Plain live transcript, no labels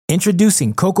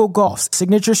Introducing Coco Gauff's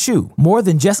signature shoe, more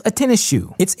than just a tennis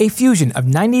shoe. It's a fusion of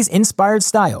 90s-inspired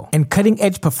style and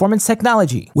cutting-edge performance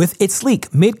technology. With its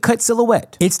sleek mid-cut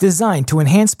silhouette, it's designed to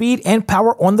enhance speed and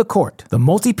power on the court. The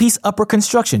multi-piece upper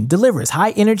construction delivers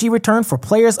high-energy return for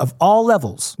players of all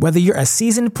levels. Whether you're a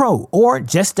seasoned pro or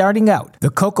just starting out, the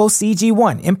Coco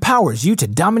CG1 empowers you to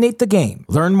dominate the game.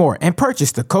 Learn more and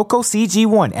purchase the Coco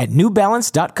CG1 at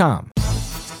newbalance.com.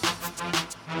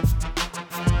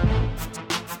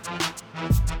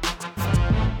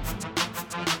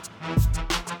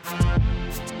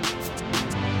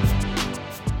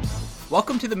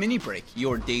 Welcome to the Mini Break,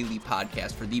 your daily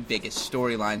podcast for the biggest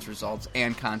storylines, results,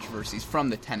 and controversies from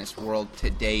the tennis world.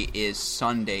 Today is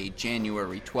Sunday,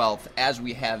 January 12th. As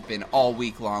we have been all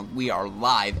week long, we are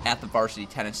live at the Varsity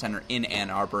Tennis Center in Ann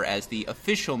Arbor as the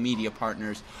official media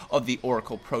partners of the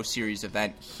Oracle Pro Series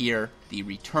event here, the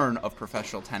return of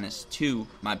professional tennis to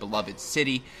my beloved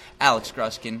city. Alex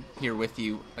Gruskin here with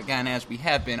you again, as we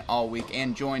have been all week,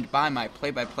 and joined by my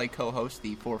play-by-play co-host,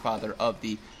 the forefather of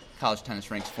the College Tennis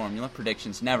Ranks formula,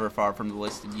 predictions never far from the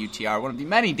listed UTR, one of the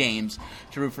many dames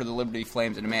to root for the Liberty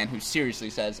Flames, and a man who seriously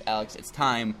says, Alex, it's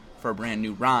time for a brand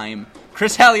new rhyme.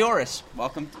 Chris Halioris,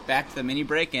 welcome back to the Mini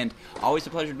Break, and always a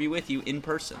pleasure to be with you in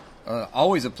person.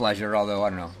 Always a pleasure, although,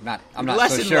 I don't know, I'm not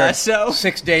less so and sure. Less so.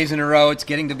 6 days in a row, it's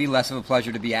getting to be less of a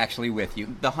pleasure to be actually with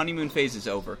you. The honeymoon phase is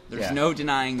over. There's no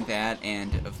denying that,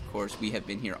 and of course we have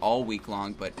been here all week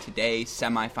long, but today,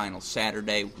 semifinals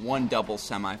Saturday, one double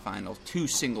semifinal, two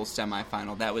single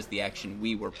semifinal. That was the action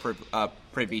we were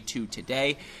privy to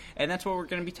today, and that's what we're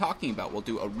going to be talking about. We'll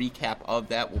do a recap of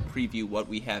that. We'll preview what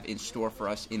we have in store for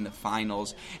us in the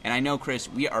finals, and I know, Chris,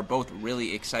 we are both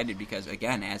really excited because,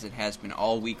 again, as it has been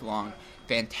all week long,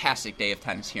 fantastic day of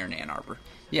tennis here in Ann Arbor.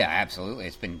 Yeah, absolutely.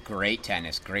 It's been great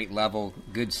tennis, great level,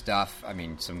 good stuff. I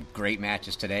mean, some great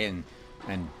matches today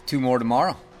and two more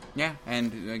tomorrow. Yeah,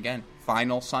 and again,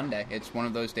 final Sunday. It's one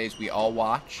of those days we all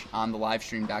watch on the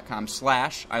livestream.com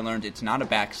 /. I learned it's not a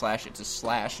backslash, it's a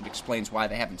slash. It explains why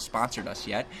they haven't sponsored us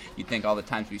yet. You'd think all the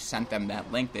times we sent them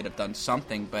that link, they'd have done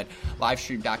something, but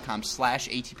livestream.com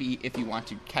 /ATP if you want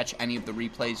to catch any of the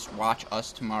replays, watch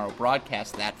us tomorrow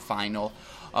broadcast that final.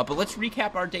 But let's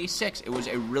recap our day 6. It was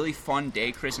a really fun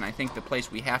day, Chris, and I think the place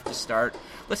we have to start,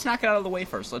 let's knock it out of the way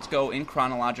first. Let's go in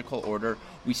chronological order.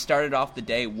 We started off the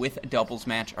day with a doubles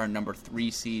match. Our number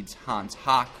 3 seeds, Hans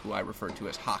Hock, who I referred to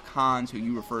as Hock Hans, who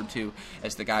you referred to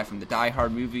as the guy from the Die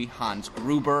Hard movie, Hans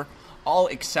Gruber. All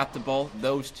acceptable.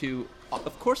 Those two,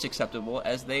 of course, acceptable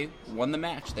as they won the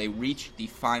match. They reached the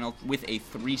final with a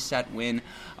 3-set win.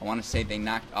 I want to say they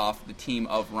knocked off the team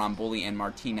of Romboli and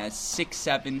Martinez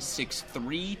 6-7,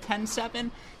 6-3, 10-7,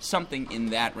 something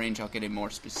in that range. I'll get a more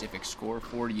specific score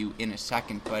for you in a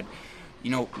second, but you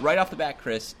know, right off the bat,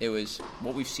 Chris, it was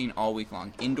what we've seen all week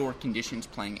long. Indoor conditions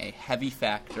playing a heavy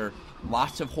factor,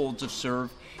 lots of holds of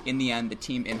serve. In the end, the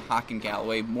team in Hock and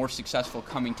Galloway more successful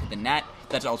coming to the net.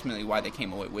 That's ultimately why they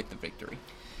came away with the victory.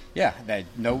 Yeah,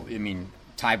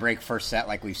 tie-break first set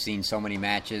like we've seen so many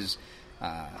matches.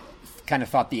 Kind of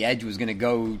thought the edge was going to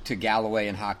go to Galloway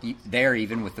and Hock there,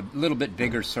 even with a little bit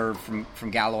bigger serve from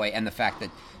Galloway, and the fact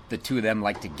that the two of them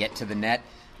like to get to the net.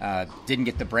 Didn't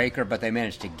get the breaker, but they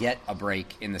managed to get a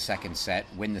break in the second set,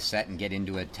 win the set, and get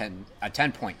into a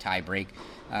 10-point tie-break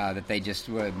that they just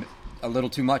were a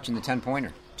little too much in the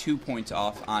 10-pointer. 2 points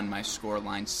off on my score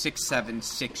line, 6-7,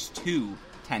 6-2,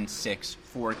 10-6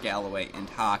 for Galloway and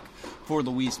Hock. For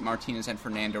Luis Martinez and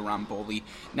Fernando Romboli,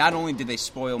 not only did they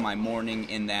spoil my morning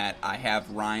in that I have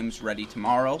rhymes ready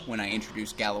tomorrow when I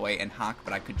introduce Galloway and Hock,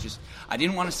 but I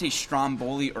didn't want to say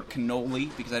Stromboli or Cannoli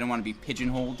because I didn't want to be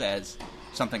pigeonholed as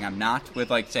something I'm not, with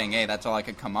like saying, hey, that's all I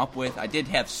could come up with. I did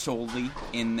have Soli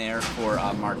in there for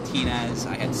Martinez.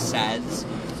 I had Says,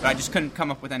 but I just couldn't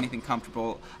come up with anything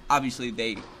comfortable. Obviously,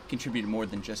 they contributed more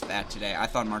than just that today. I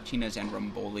thought Martinez and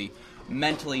Romboli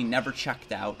mentally never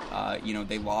checked out.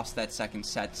 They lost that second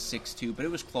set 6-2, but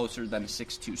it was closer than a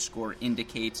 6-2 score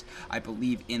indicates. I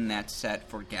believe in that set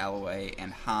for Galloway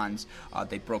and Hans,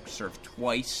 they broke serve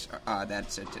twice.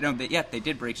 They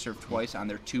did break serve twice on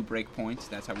their 2 break points.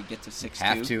 That's how we get to 6-2.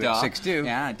 Have to at 6-2.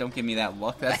 Yeah, don't give me that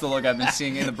look. That's the look I've been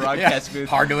seeing in the broadcast booth.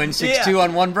 Hard to win 6-2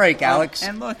 on one break, Alex.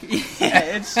 And look, yeah,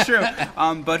 it's true.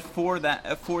 But for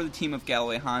the team of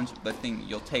Galloway Hans, the thing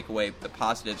you'll take away, the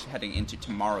positives heading into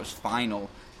tomorrow's final.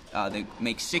 They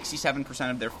make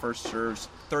 67% of their first serves,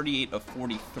 38 of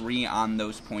 43 on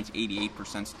those points,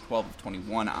 88%, 12 of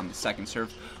 21 on the second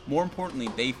serve. More importantly,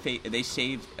 they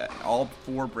saved all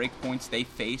 4 break points they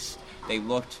faced. They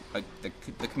looked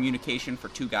the communication for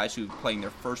two guys who are playing their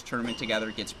first tournament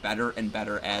together gets better and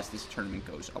better as this tournament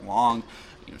goes along.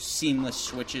 seamless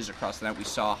switches across the net. We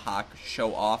saw Hawk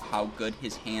show off how good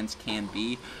his hands can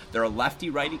be. They're a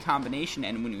lefty-righty combination,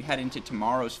 and when we head into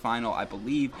tomorrow's final, I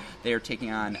believe they are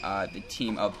taking on the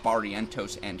team of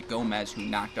Barrientos and Gomez, who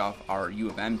knocked off our U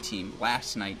of M team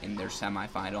last night in their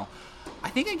semifinal. I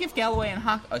think I give Galloway and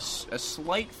Hawk a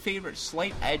slight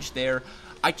edge there.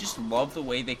 I just love the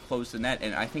way they close the net,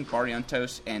 and I think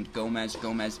Barrientos and Gomez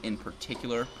in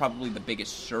particular, probably the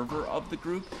biggest server of the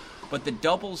group, but the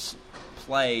doubles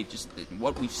play, just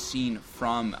what we've seen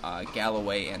from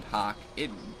Galloway and Hawk,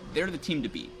 they're the team to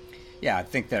beat. Yeah, I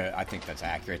think that's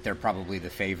accurate. They're probably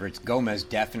the favorites. Gomez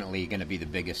definitely going to be the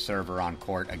biggest server on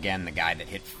court. Again, the guy that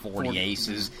hit 40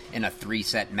 aces in a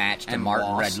 3-set match to Martin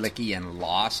Redlicki and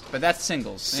lost. But that's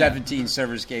singles. 17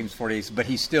 servers games, 40 aces. But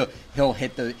he'll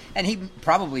hit and he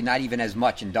probably not even as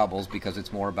much in doubles because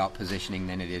it's more about positioning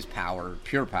than it is power,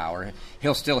 pure power.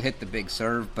 He'll still hit the big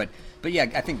serve. But yeah,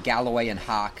 I think Galloway and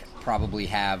Hawk probably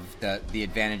have the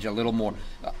advantage a little more.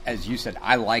 As you said,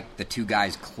 I like the two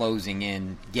guys closing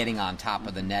in, getting on top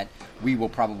of the net. We will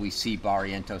probably see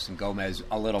Barrientos and Gomez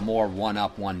a little more one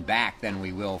up, one back than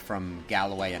we will from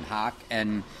Galloway and Hawk.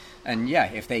 And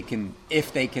yeah, if they can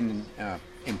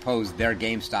impose their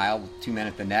game style, 2 men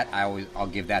at the net, I'll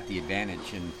give that the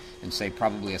advantage and say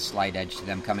probably a slight edge to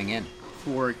them coming in.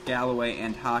 For Galloway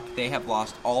and Hawk, they have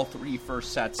lost all 3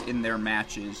 first sets in their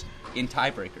matches in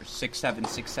tiebreakers, 6-7,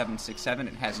 6-7, 6-7.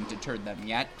 It hasn't deterred them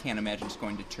yet. Can't imagine it's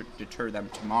going to deter them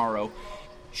tomorrow.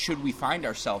 Should we find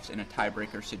ourselves in a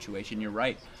tiebreaker situation, you're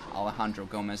right. Alejandro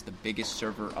Gomez, the biggest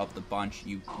server of the bunch,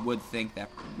 you would think that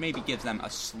maybe gives them a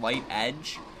slight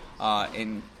edge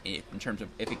in terms of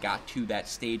if it got to that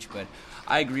stage, but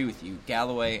I agree with you.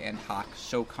 Galloway and Hawk,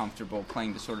 so comfortable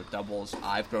playing the sort of doubles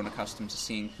I've grown accustomed to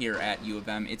seeing here at U of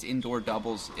M. It's indoor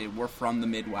doubles. We're from the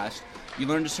Midwest. You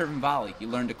learn to serve and volley. You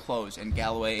learn to close, and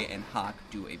Galloway and Hawk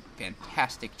do a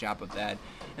fantastic job of that.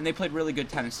 And they played really good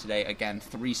tennis today. Again,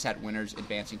 3-set winners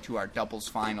advancing to our doubles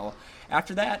final.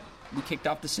 After that, we kicked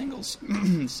off the singles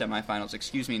semifinals,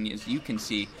 and as you can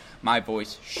see, my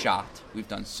voice shot. We've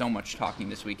done so much talking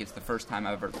this week. It's the first time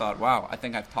I've ever thought, wow, I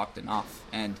think I've talked enough.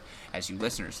 And as you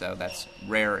listeners, though, that's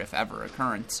rare, if ever,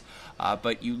 occurrence.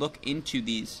 But you look into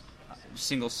these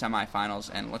singles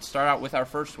semifinals, and let's start out with our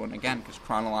first one, again, because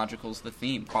chronological is the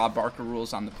theme. Bob Barker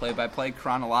rules on the play-by-play,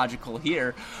 chronological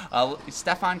here.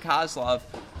 Stefan Kozlov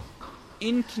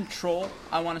in control,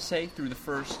 I want to say, through the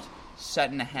first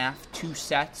set and a half, 2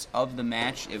 sets of the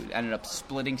match. It ended up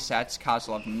splitting sets.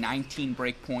 Kozlov 19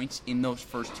 break points in those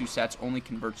first 2 sets, only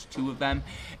converts 2 of them.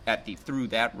 Through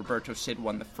that, Roberto Cid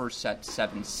won the first set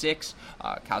 7-6.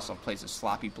 Kozlov plays a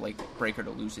sloppy breaker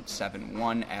to lose it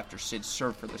 7-1 after Cid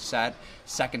served for the set.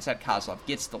 Second set, Kozlov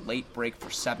gets the late break for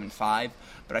 7-5.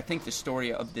 But I think the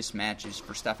story of this match is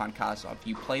for Stefan Kozlov.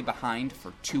 You play behind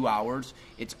for 2 hours.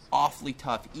 It's awfully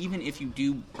tough, even if you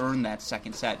do earn that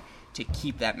second set, to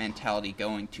keep that mentality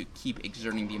going, to keep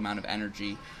exerting the amount of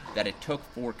energy that it took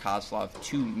for Kozlov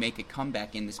to make a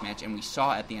comeback in this match. And we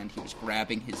saw at the end he was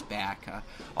grabbing his back,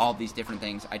 all these different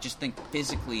things. I just think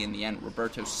physically in the end,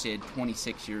 Roberto Cid,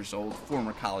 26 years old,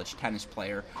 former college tennis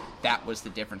player, that was the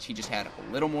difference. He just had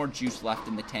a little more juice left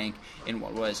in the tank in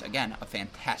what was, again, a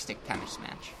fantastic tennis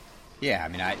match. Yeah, I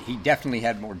mean, he definitely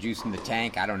had more juice in the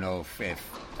tank. I don't know if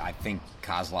I think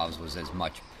Kozlov's was as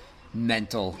much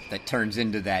mental that turns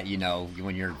into that,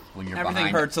 when you're everything behind.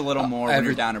 Hurts a little more when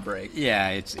you're down a break.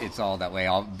 Yeah, it's all that way.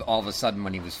 All of a sudden,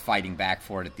 when he was fighting back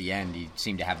for it at the end, he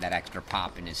seemed to have that extra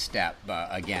pop in his step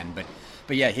again.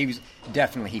 But yeah,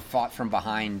 he fought from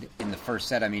behind in the first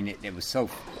set. I mean,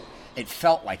 it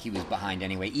felt like he was behind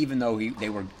anyway, even though they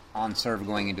were on serve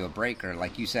going into a breaker.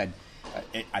 Like you said,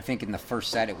 I think in the first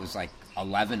set it was like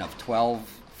 11 of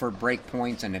 12 for break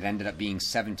points, and it ended up being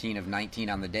 17 of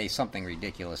 19 on the day, something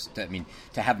ridiculous.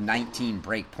 To have 19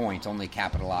 break points, only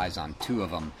capitalize on 2 of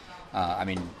them.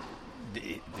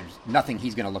 There's nothing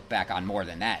he's going to look back on more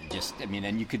than that.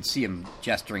 And you could see him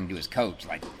gesturing to his coach,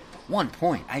 like, 1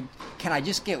 point. Can I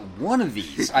just get one of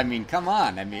these? I mean, come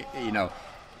on.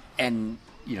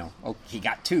 He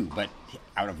got 2, but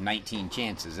out of 19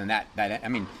 chances, and that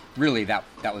really that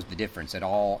was the difference. It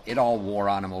all wore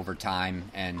on him over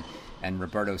time, and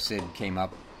Roberto Cid came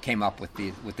up with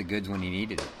the goods when he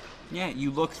needed it. Yeah,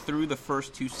 you look through the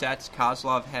first 2 sets,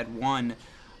 Kozlov had won,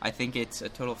 I think it's a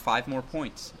total of 5 more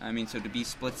points. I mean, so to be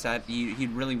split set,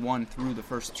 he'd really won through the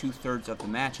first 2/3 of the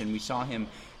match, and we saw him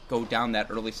go down that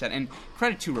early set. And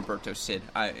credit to Roberto Cid.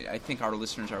 I think our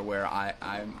listeners are aware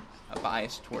I'm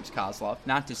biased towards Kozlov.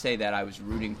 Not to say that I was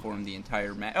rooting for him the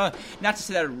entire match. Not to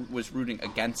say that I was rooting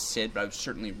against Sid, but I was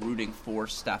certainly rooting for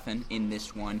Stefan in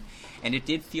this one. And it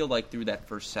did feel like through that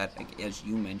first set, as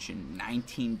you mentioned,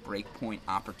 19 breakpoint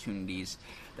opportunities.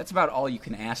 That's about all you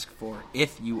can ask for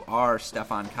if you are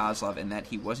Stefan Kozlov, and that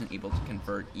he wasn't able to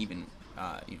convert even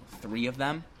 3 of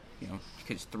them.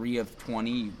 Because 3 of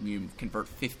 20, you convert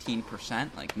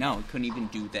 15%. Like, no, he couldn't even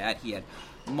do that. He had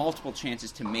multiple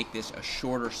chances to make this a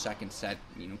shorter second set,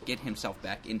 get himself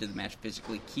back into the match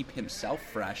physically, keep himself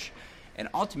fresh. And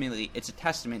ultimately, it's a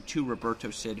testament to Roberto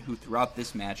Sid, who throughout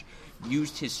this match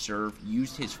used his serve,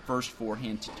 used his first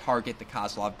forehand to target the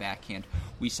Kozlov backhand.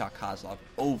 We saw Kozlov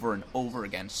over and over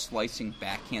again slicing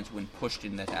backhands when pushed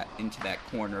into that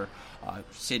corner.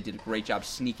 Sid did a great job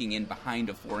sneaking in behind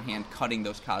a forehand, cutting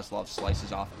those Kozlov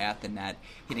slices off at the net,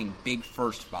 hitting big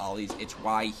first volleys. It's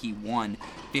why he won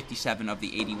 57 of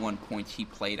the 81 points he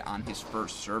played on his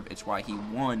first serve. It's why he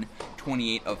won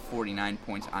 28 of 49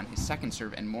 points on his second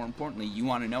serve. And more importantly, you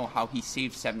want to know how he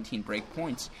saved 17 break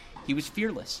points. He was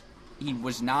fearless. He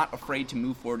was not afraid to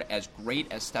move forward, as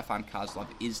great as Stefan Kozlov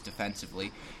is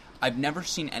defensively. I've never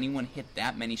seen anyone hit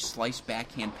that many slice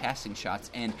backhand passing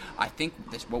shots, and I think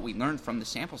this what we learned from the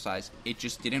sample size, it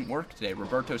just didn't work today.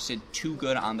 Roberto Sid too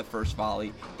good on the first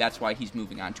volley. That's why he's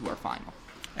moving on to our final.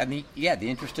 And the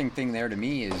interesting thing there to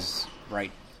me is,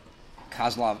 right,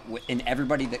 Kozlov, and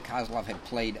everybody that Kozlov had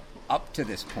played up to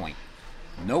this point,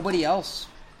 nobody else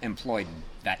employed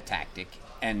that tactic.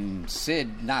 And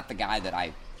Sid, not the guy that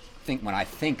I think when I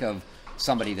think of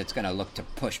somebody that's going to look to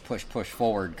push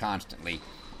forward constantly,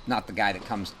 not the guy that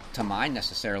comes to mind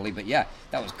necessarily, but yeah,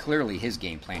 that was clearly his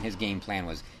game plan. His game plan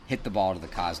was hit the ball to the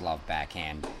Kozlov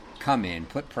backhand, come in,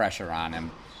 put pressure on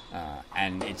him,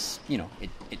 and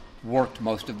it worked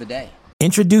most of the day.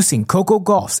 Introducing Coco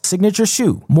Gauff's signature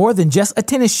shoe, more than just a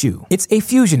tennis shoe. It's a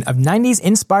fusion of 90s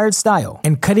inspired style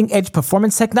and cutting-edge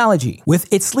performance technology.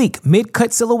 With its sleek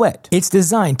mid-cut silhouette, it's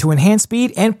designed to enhance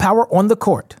speed and power on the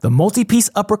court. The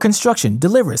multi-piece upper construction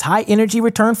delivers high energy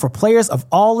return for players of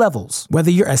all levels.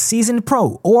 Whether you're a seasoned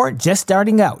pro or just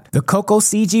starting out, the Coco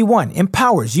CG1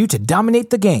 empowers you to dominate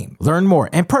the game. Learn more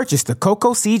and purchase the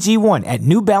Coco CG1 at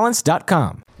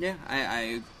newbalance.com. Yeah,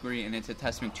 I agree, and it's a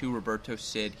testament to Roberto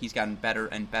Sid. He's gotten better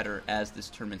and better as this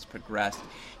tournament's progressed.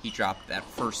 He dropped that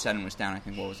first set and was down,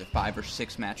 5 or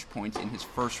 6 match points in his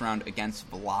first round against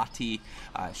Velati.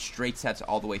 Straight sets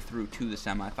all the way through to the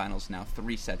semifinals, now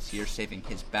 3 sets here, saving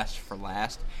his best for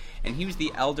last. And he was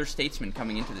the elder statesman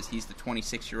coming into this. He's the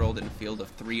 26-year-old in a field of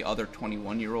 3 other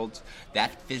 21-year-olds.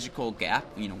 That physical gap,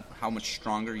 how much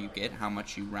stronger you get, how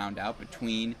much you round out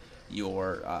between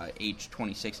your age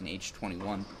 26 and age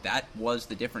 21. That was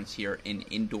the difference here in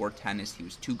indoor tennis. He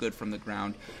was too good from the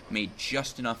ground, made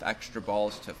just enough extra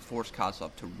balls to force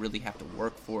Kozlov to really have to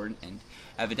work for it, and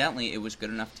evidently it was good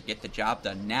enough to get the job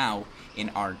done. Now,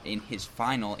 in his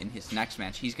final, in his next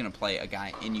match, he's going to play a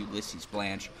guy in Ulysses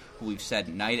Blanche, who we've said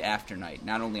night after night,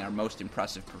 not only our most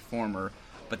impressive performer,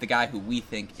 but the guy who we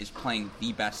think is playing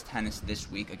the best tennis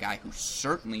this week, a guy who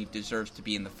certainly deserves to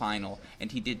be in the final, and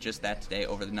he did just that today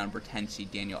over the number 10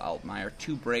 seed Daniel Altmaier.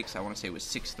 2 breaks, I want to say it was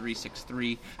 6-3,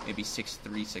 6-3, maybe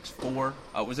 6-3,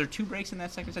 6-4. Was there 2 breaks in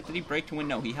that second set? Did he break to win?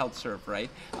 No, he held serve, right?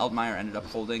 Altmaier ended up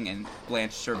holding, and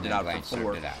Blanche served it out for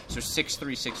 4. So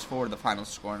 6-3, 6-4, the final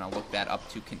score, and I'll look that up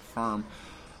to confirm.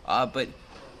 But,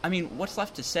 what's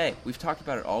left to say? We've talked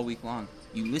about it all week long.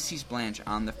 Ulysses Blanche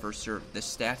on the first serve. The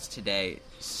stats today,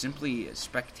 simply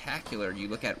spectacular. You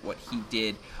look at what he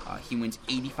did. He wins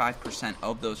 85%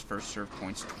 of those first serve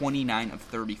points, 29 of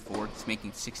 34. He's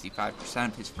making 65%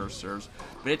 of his first serves.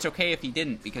 But it's okay if he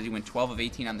didn't, because he went 12 of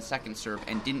 18 on the second serve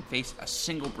and didn't face a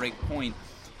single break point.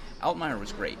 Altmaier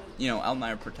was great.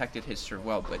 Altmaier protected his serve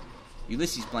well, but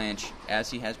Ulysses Blanche, as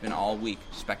he has been all week,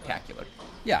 spectacular.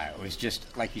 Yeah, it was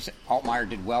just, like you said, Altmaier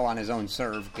did well on his own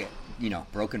serve,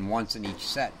 broken once in each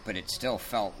set, but it still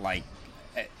felt like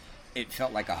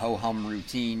a ho-hum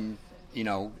routine.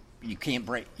 You can't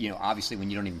break, obviously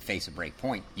when you don't even face a break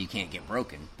point, you can't get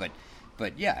broken, but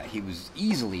yeah, he was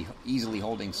easily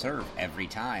holding serve every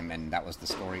time, and that was the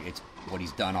story. It's what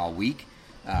he's done all week.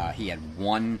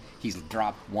 He's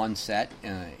dropped 1 set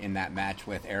in that match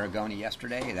with Aragoni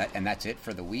yesterday, and that's it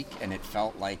for the week, and it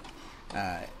felt like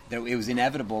it was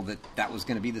inevitable that was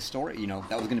going to be the story.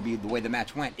 That was going to be the way the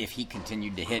match went if he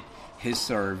continued to hit his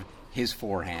serve, his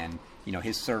forehand,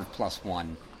 his serve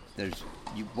 +1.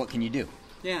 What can you do?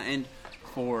 Yeah, and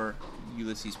for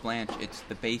Ulysses Blanche, it's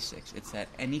the basics. It's that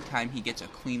anytime he gets a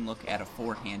clean look at a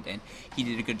forehand, and he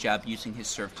did a good job using his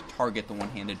serve to target the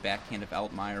one-handed backhand of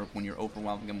Altmaier. When you're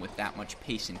overwhelming him with that much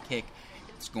pace and kick,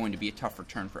 it's going to be a tough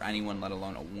return for anyone, let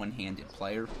alone a one-handed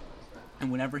player.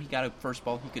 And whenever he got a first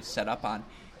ball he could set up on,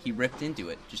 he ripped into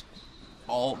it just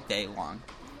all day long.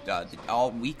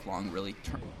 All week long, really.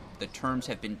 The terms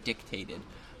have been dictated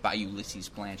by Ulysses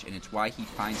Blanch, and it's why he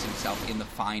finds himself in the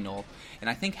final. And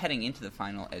I think heading into the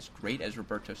final, as great as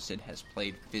Roberto Cid has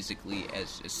played physically,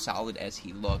 as solid as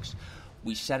he looks,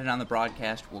 we said it on the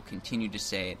broadcast, we'll continue to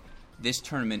say it, this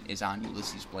tournament is on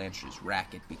Ulysses Blanch's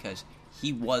racket because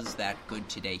he was that good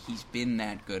today. He's been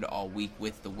that good all week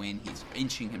with the win. He's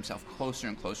inching himself closer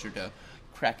and closer to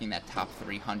cracking that top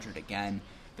 300 again.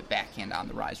 The backhand on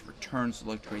the rise returns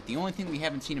looked great. The only thing we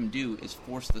haven't seen him do is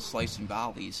force the slice and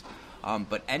volleys.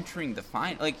 But entering the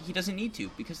final, he doesn't need to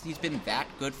because he's been that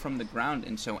good from the ground.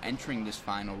 And so entering this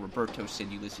final, Roberto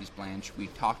Cid, Ulysses Blanch, we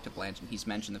talked to Blanch and he's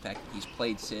mentioned the fact that he's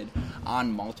played Cid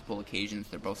on multiple occasions.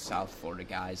 They're both South Florida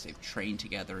guys. They've trained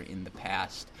together in the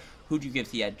past. Who do you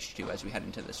give the edge to as we head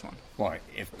into this one? Well,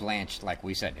 if Blanch, like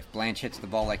we said, if Blanch hits the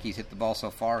ball like he's hit the ball so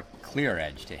far, clear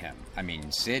edge to him. I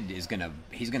mean, Cid is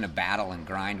he's gonna battle and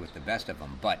grind with the best of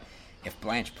them. But if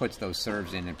Blanch puts those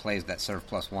serves in and plays that serve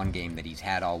plus one game that he's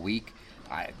had all week,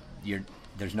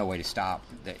 there's no way to stop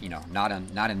that.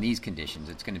 Not in these conditions.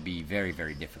 It's going to be very,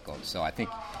 very difficult. So I think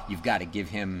you've got to give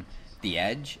him the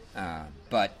edge.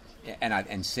 But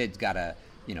Sid's got to,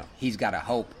 he's got to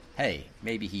hope. Hey,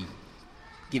 maybe he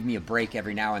give me a break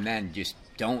every now and then. Just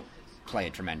don't play a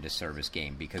tremendous service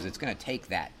game because it's going to take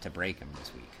that to break him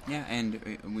this week. Yeah, and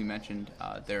we mentioned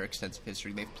their extensive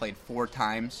history. They've played 4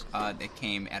 times. They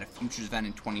came at a Futures event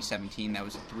in 2017. That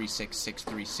was a 3-6,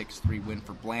 6-3, 6-3 win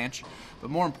for Blanch. But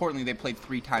more importantly, they played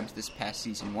 3 times this past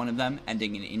season. One of them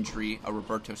ending in injury, a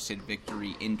Roberto Cid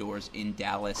victory indoors in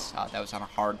Dallas. That was on a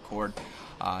hard court.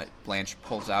 Blanch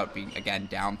pulls out, being, again,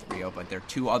 down 3-0. But their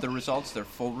 2 other results, their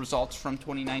full results from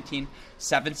 2019,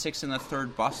 7-6 in the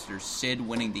third busters. Cid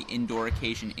winning the indoor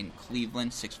occasion in Cleveland,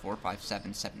 6-4,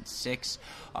 5-7, 7-6.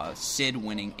 Cid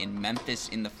winning in Memphis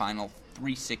in the final,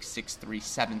 3-6, 6-3,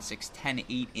 7-6,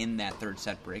 10-8 in that third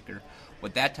set breaker.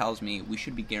 What that tells me, we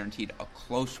should be guaranteed a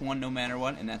close one no matter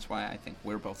what, and that's why I think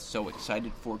we're both so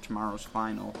excited for tomorrow's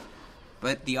final.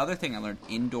 But the other thing I learned,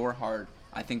 indoor hard.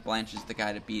 I think Blanch is the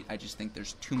guy to beat. I just think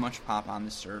there's too much pop on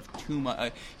the serve.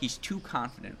 He's too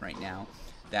confident right now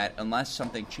that unless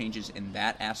something changes in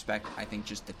that aspect, I think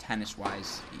just the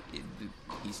tennis-wise,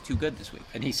 he's too good this week.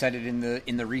 And he said it in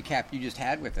the recap you just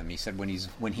had with him. He said when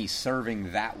he's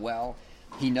serving that well,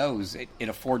 he knows it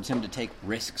affords him to take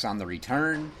risks on the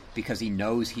return because he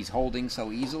knows he's holding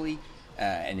so easily.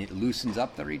 And it loosens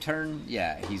up the return.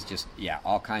 Yeah, he's just,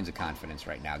 all kinds of confidence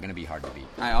right now. Going to be hard to beat.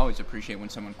 I always appreciate when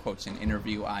someone quotes an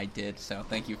interview I did, so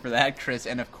thank you for that, Chris.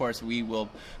 And, of course, we will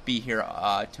be here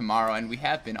tomorrow, and we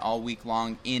have been all week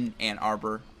long in Ann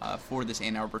Arbor for this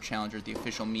Ann Arbor Challenger, the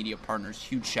official media partners.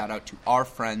 Huge shout-out to our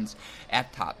friends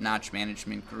at Top Notch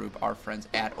Management Group, our friends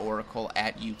at Oracle,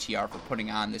 at UTR for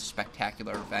putting on this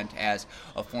spectacular event. As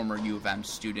a former U of M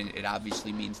student, it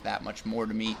obviously means that much more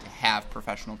to me to have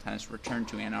professional tennis return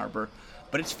to Ann Arbor.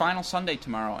 But it's final Sunday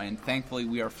tomorrow, and thankfully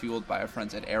we are fueled by our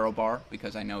friends at Arbor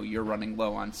because I know you're running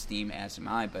low on steam, as am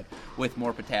I, but with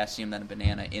more potassium than a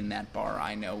banana in that bar,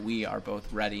 I know we are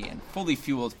both ready and fully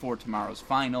fueled for tomorrow's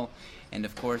final. And,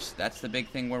 of course, that's the big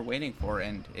thing we're waiting for.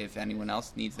 And if anyone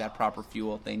else needs that proper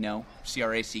fuel, they know.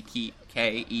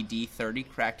 CRACKED30,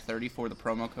 cracked 30 for the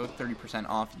promo code, 30%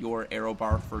 off your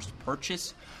Arbor first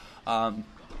purchase. I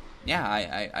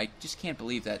just can't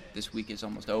believe that this week is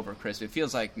almost over, Chris. It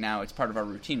feels like now it's part of our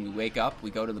routine. We wake up,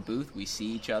 we go to the booth, we see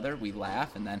each other, we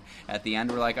laugh, and then at the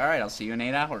end we're like, all right, I'll see you in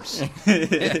 8 hours.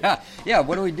 Yeah,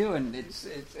 what are we doing? It's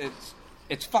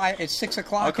 6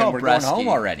 o'clock and we're going home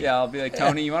already. Yeah, I'll be like,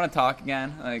 Tony, you want to talk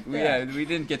again? We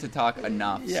didn't get to talk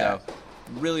enough. Yeah. So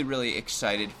really, really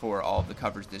excited for all of the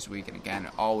coverage this week. And again,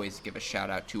 always give a shout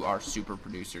out to our super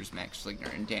producers, Max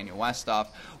Sligner and Daniel Westoff.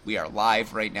 We are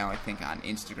live right now, I think, on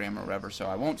Instagram or wherever. So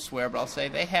I won't swear, but I'll say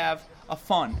they have a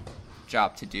fun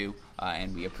job to do.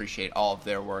 And we appreciate all of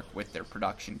their work with their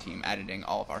production team, editing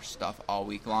all of our stuff all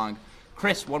week long.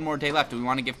 Chris, one more day left. Do we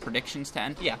want to give predictions to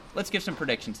end? Yeah, let's give some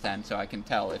predictions to end so I can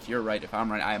tell if you're right, if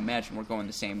I'm right. I imagine we're going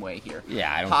the same way here.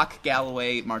 Yeah, Hawk,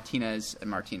 Galloway, Martinez.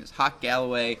 Hawk,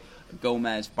 Galloway,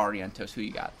 Gomez, Barrientos. Who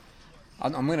you got?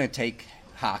 I'm going to take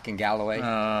Hawk and Galloway.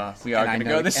 We are going to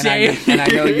go the same. And I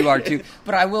know you are too.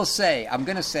 But I will say, I'm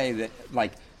going to say that,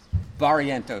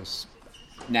 Barrientos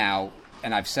now,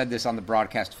 and I've said this on the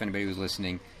broadcast if anybody was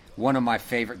listening, one of my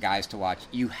favorite guys to watch.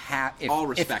 All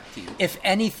respect to you. If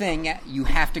anything, you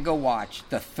have to go watch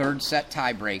the third set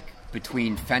tiebreak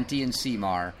between Fenty and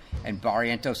Seymour and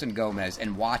Barrientos and Gomez,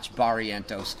 and watch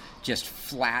Barrientos just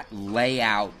flat lay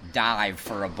out dive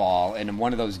for a ball, and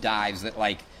one of those dives that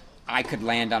I could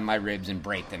land on my ribs and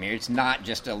break them. It's not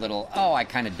just a little, I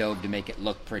kind of dove to make it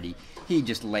look pretty. He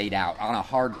just laid out on a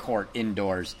hard court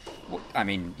indoors. I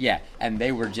mean, yeah, and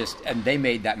they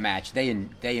made that match. They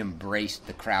embraced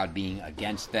the crowd being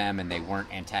against them, and they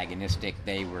weren't antagonistic.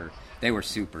 They were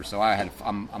super. So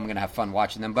I'm going to have fun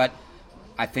watching them. But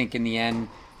I think in the end,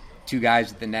 two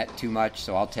guys at the net too much,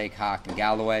 so I'll take Hawk and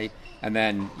Galloway. And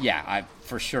then,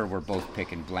 for sure we're both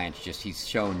picking Blanche. Just he's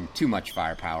shown too much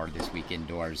firepower this week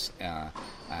indoors. I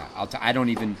don't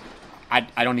even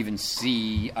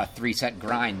see a 3-set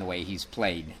grind the way he's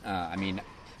played.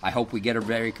 I hope we get a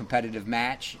very competitive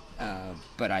match,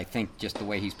 but I think just the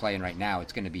way he's playing right now,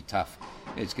 it's going to be tough.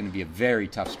 It's going to be a very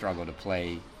tough struggle to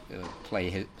play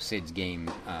Sid's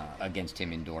game against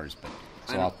him indoors. But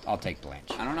so I'll take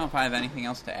Blanche. I don't know if I have anything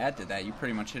else to add to that. You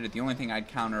pretty much hit it. The only thing I'd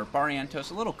counter,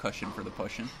 Barrientos, a little cushion for the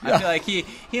pushing. I feel like he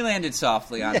landed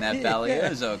softly on that belly. Yeah. It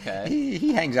was okay.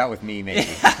 He hangs out with me, maybe.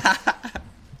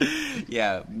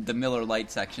 Yeah, the Miller Lite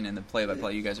section in the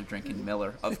play-by-play. You guys are drinking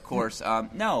Miller, of course.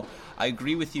 No, I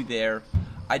agree with you there.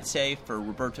 I'd say for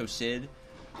Roberto Cid,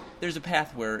 there's a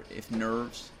path where if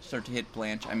nerves start to hit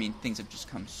Blanche, things have just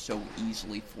come so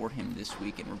easily for him this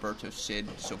week, and Roberto Cid,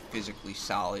 so physically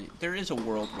solid. There is a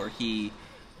world where he,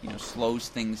 slows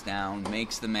things down,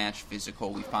 makes the match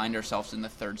physical. We find ourselves in the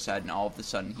third set, and all of a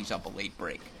sudden he's up a late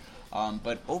break.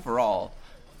 But overall,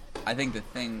 I think the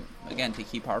thing, again, to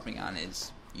keep harping on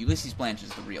is Ulysses Blanche is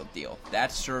the real deal. That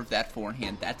serve, that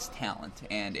forehand, that's talent,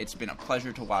 and it's been a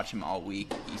pleasure to watch him all week.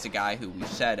 He's a guy who we've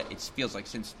said, it feels like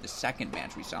since the second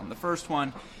match we saw him. The first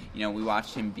one, we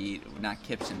watched him beat, not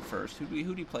Kipson first. Who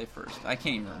did he play first? I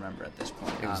can't even remember at this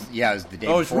point. It was the day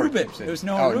before. It was Rubin. Kipson. It was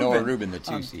Noah Rubin. Noah Rubin, the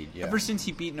 2-seed, yeah. Ever since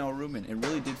he beat Noah Rubin, it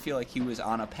really did feel like he was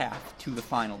on a path to the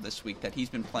final this week, that he's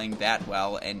been playing that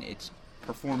well, and it's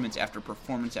performance after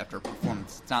performance after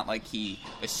performance. It's not like he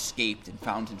escaped and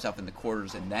found himself in the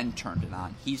quarters and then turned it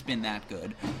on. He's been that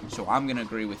good. So I'm going to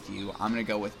agree with you. I'm going to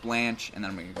go with Blanche, and then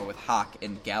I'm going to go with Hawk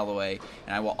and Galloway.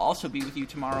 And I will also be with you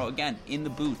tomorrow, again, in the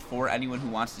booth for anyone who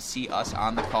wants to see us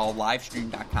on the call,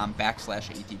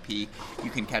 livestream.com/ATP. You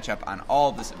can catch up on all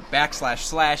of this,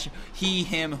 / he,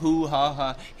 him, who, ha,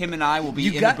 ha. Him and I will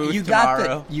be in the booth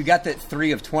tomorrow. You got that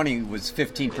 3 of 20 was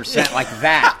 15% like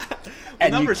that.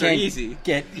 And numbers are easy.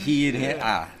 Get he and him.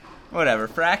 Whatever.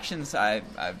 Fractions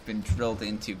I've been drilled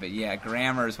into, but yeah,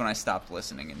 grammar is when I stopped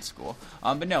listening in school.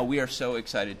 But no, we are so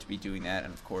excited to be doing that.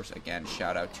 And of course, again,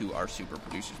 shout out to our super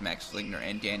producers, Max Sligner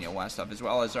and Daniel Westoff, as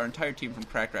well as our entire team from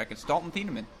Cracked Racquets, Dalton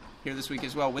Thieneman, here this week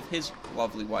as well with his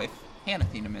lovely wife, Hannah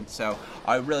Thieneman. So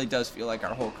it really does feel like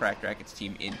our whole Cracked Racquets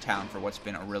team in town for what's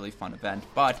been a really fun event.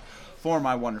 But for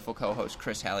my wonderful co-host,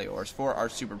 Chris Halliors, for our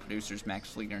super producers, Max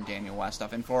Fleetner and Daniel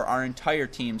Westoff, and for our entire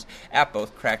teams at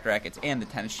both Cracked Racquets and the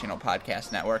Tennis Channel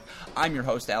Podcast Network, I'm your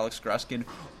host, Alex Gruskin.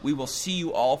 We will see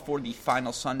you all for the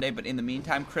final Sunday, but in the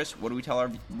meantime, Chris, what do we tell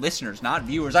our listeners, not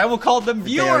viewers? I will call them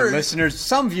viewers! They are listeners,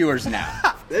 some viewers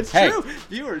now. That's true,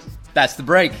 viewers. That's the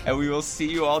break. And we will see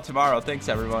you all tomorrow. Thanks,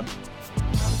 everyone.